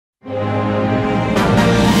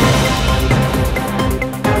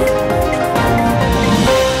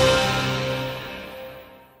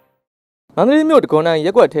မန္တလေးမြို့တကွန်တိုင်းရ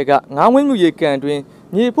က်ကွက်ထဲကငါးမွေးမြူရေးကန်တွင်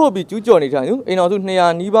မြေဖို့ပြီးကျူးကျော်နေထိုင်သူအိမ်တော်စု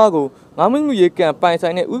200နီးပါးကိုငါးမွေးမြူရေးကန်ပိုင်ဆို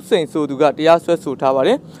င်တဲ့ဥစိန်ဆိုသူကတရားစွဲဆိုထားပါတ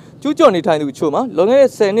ယ်။ကျူးကျော်နေထိုင်သူအချို့မှာလွန်ခဲ့တဲ့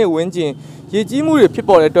10နှစ်ဝန်းကျင်ရေကြီးမှုတွေဖြစ်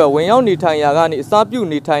ပေါ်တဲ့အတွက်ဝင်ရောက်နေထိုင်ရာကနေအစားပြု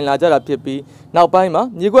နေထိုင်လာကြတာဖြစ်ပြီးနောက်ပိုင်းမှာ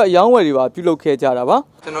မြေကွက်အယောင်းဝယ်တွေပါပြုလုပ်ခဲ့ကြတာပါ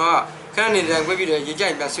။ကျွန်တော်ကခန်းနေတိုင်းခွင့်ပြုတယ်ရေကြို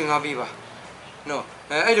က်ပြန်ဆင်းသွားပေးပါ။နော်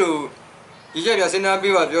အဲ့လိုရေကြိုက်ပြန်ဆင်းသွား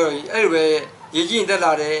ပေးပါပြောတော့အဲ့လိုပဲရေကြီးရင်တက်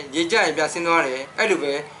လာတယ်ရေကြိုက်ပြန်ဆင်းသွားတယ်အဲ့လို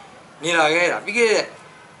ပဲနေလာခဲ့တာပြီးခဲ့တဲ့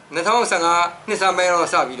2015နှစ်စပိုင်းတော့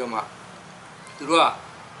စပြီးတော့မှသူတို့က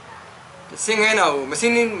စင်ခိုင်းတာကိုမစ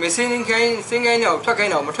င်းခိုင်းစင်ခိုင်းတာကိုထွက်ခို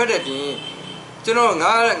င်းတာကိုမထွက်တဲ့ပြင်ကျွန်တော်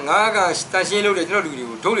ငါးကတန်ရှင်းလုပ်တယ်ကျွန်တော်လူတွေ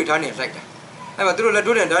ကိုဒုတ်တွေထားနေလိုက်တာအဲ့မှာသူတို့လက်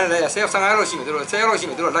ဒုတ်တွေထားနေလိုက်ရ15ရက်လောက်ရှိမယ်သူတို့10ရက်လောက်ရှိ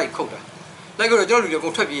မယ်သူတို့လိုက်ခုတ်တာလိုက်ခုတ်တော့ကျွန်တော်လူတွေကု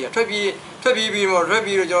န်ထွက်ပြေးပြီးတော့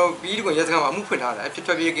ကျွန်တော်ပြီးဒီကွန်ရဲစခန်းမှာအမှုဖွင့်ထားတာ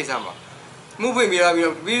ထွက်ပြေးကိစ္စမှာအမှုဖွင့်ပြီးတော့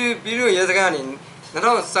ပြီးတော့ရဲစခန်းကနေ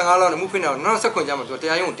2015လောက်နဲ့အမှုဖွင့်တာ2019ကျမှသူတ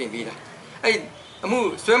ရားရုံးကိုတင်ပေးတာအဲ့အမှု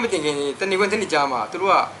ဆွဲမတင်ခင်တနေ့ခွန်းတနေ့ကြာမှာသူ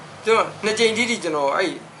တို့ကကျွန်တော်နှစ်ကြိမ်တိတိကျွန်တော်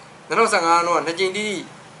အဲ့2015တော့နှစ်ကြိမ်တိတိ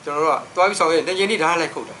ကျွန်တော်တို့ကသွားပြီးဆောင်ရဲနှစ်ကြိမ်တိဓာတ်လို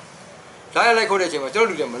က်ခုတ်တာဓာတ်လိုက်ခုတ်တဲ့အချိန်မှာကျွန်တော်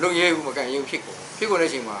လူတွေမလုံရဲဘူးမကန်ရဲဘူးဖြစ်ကုန်တဲ့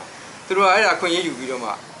အချိန်မှာသူတို့ကအဲ့ဒါအခွင့်အရေးယူပြီးတော့မှ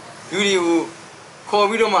လူတွေကိုခေါ်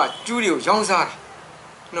ပြီးတော့မှကျူးတွေကိုရောင်းစားတာ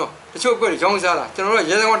နော်တချို့ကွက်တွေရောင်းစားတာကျွန်တော်တို့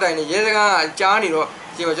ရဲစခန်းတိုင်နေရဲစခန်းကကြားနေတော့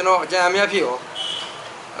ဒီမှာကျွန်တော်အကြံအများဖြစ်ရော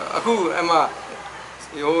အခုအမှ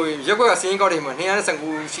ရက်ကွက်ကစင်းကောက်တွေမှာ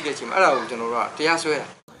219ရှိတဲ့အချိန်မှာအဲ့ဒါကိုကျွန်တော်တို့ကတရားစွဲတာ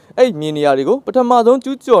အဲ့မြေနေရာတွေကိုပထမဆုံး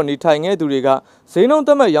ကျူးကျော်နေထိုင်ခဲ့သူတွေကဈေးနှုန်းသ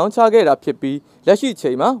တ်မှတ်ရောင်းချခဲ့တာဖြစ်ပြီးလက်ရှိချိ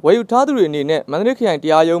န်မှာဝယ်ယူထားသူတွေအနေနဲ့မန္တလေးခရိုင်တ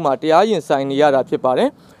ရားရုံးမှာတရားရင်ဆိုင်နေရတာဖြစ်ပါတယ်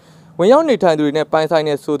။ဝင်ရောက်နေထိုင်သူတွေနဲ့ပိုင်ဆိုင်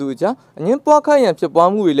တဲ့ဆိုသူအကြားအငင်းပွားခိုက်ရန်ဖြစ်ပွား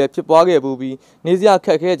မှုတွေလည်းဖြစ်ပွားခဲ့ပြီးနေစရာခ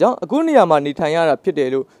က်ခဲကြောင်းအခုနေရာမှာနေထိုင်ရတာဖြစ်တယ်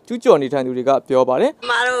လို့ကျူးကျော်နေထိုင်သူတွေကပြောပါတယ်။ကျ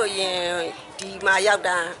မတို့ရင်ဒီမှာရောက်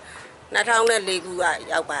တာ2004ခုက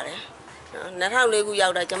ရောက်ပါတယ်2004ခုရော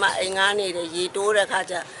က်တာကျမအိမ်ငားနေတယ်ရေတိုးတဲ့ခါ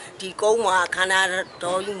ကျဒီကုန်းမှာခန္ဓာ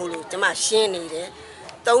တော်ကြီးမို့လို့ကျမရှင်းနေတယ်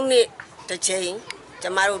3နှစ်တစ်ချိန်ကျ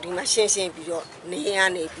မတို့ဒီမှာရှင်းပြီးတော့နေရ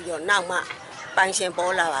နေပြီးတော့နောက်မှပိုင်ရှင်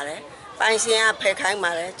ပေါ်လာပါတယ်ပိုင်ရှင်ကဖယ်ခိုင်း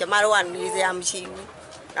ပါတယ်ကျမတို့ကနေစရာမရှိဘူး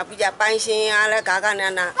နောက်ပြီးကြပိုင်ရှင်ကလည်းဂါကန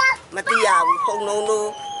န္နာမသိရဘူးဖုံလုံးတို့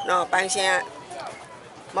တော့ပိုင်ရှင်က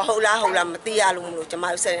မဟုတ်လားမသိရလို့မလို့ကျမ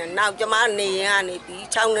တို့ဆက်နေနောက်ကျမနေရင်ကနေပြီး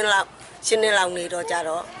6နှစ်လောက်7နှစ်လောက်နေတော့ကြ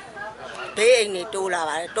တော့ဘေးအိမ်နေတိုးလာ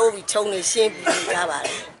ပါတယ်တိုးပြီးချုံနေရှင်းပြီးကြပါတ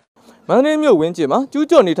ယ်မန္တလေးမြို့ဝင်းကျင်မှာကျူး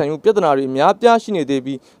ကျော်နေထိုင်မှုပြဿနာတွေအများပြားရှိနေသေး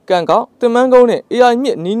ပြီးကံကောက်တင်မန်းကုန်းနဲ့ AI မြ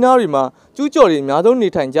စ်နီးနားတွေမှာကျူးကျော်တွေအများဆုံးနေ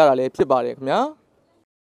ထိုင်ကြတာလည်းဖြစ်ပါတယ်ခင်ဗျာ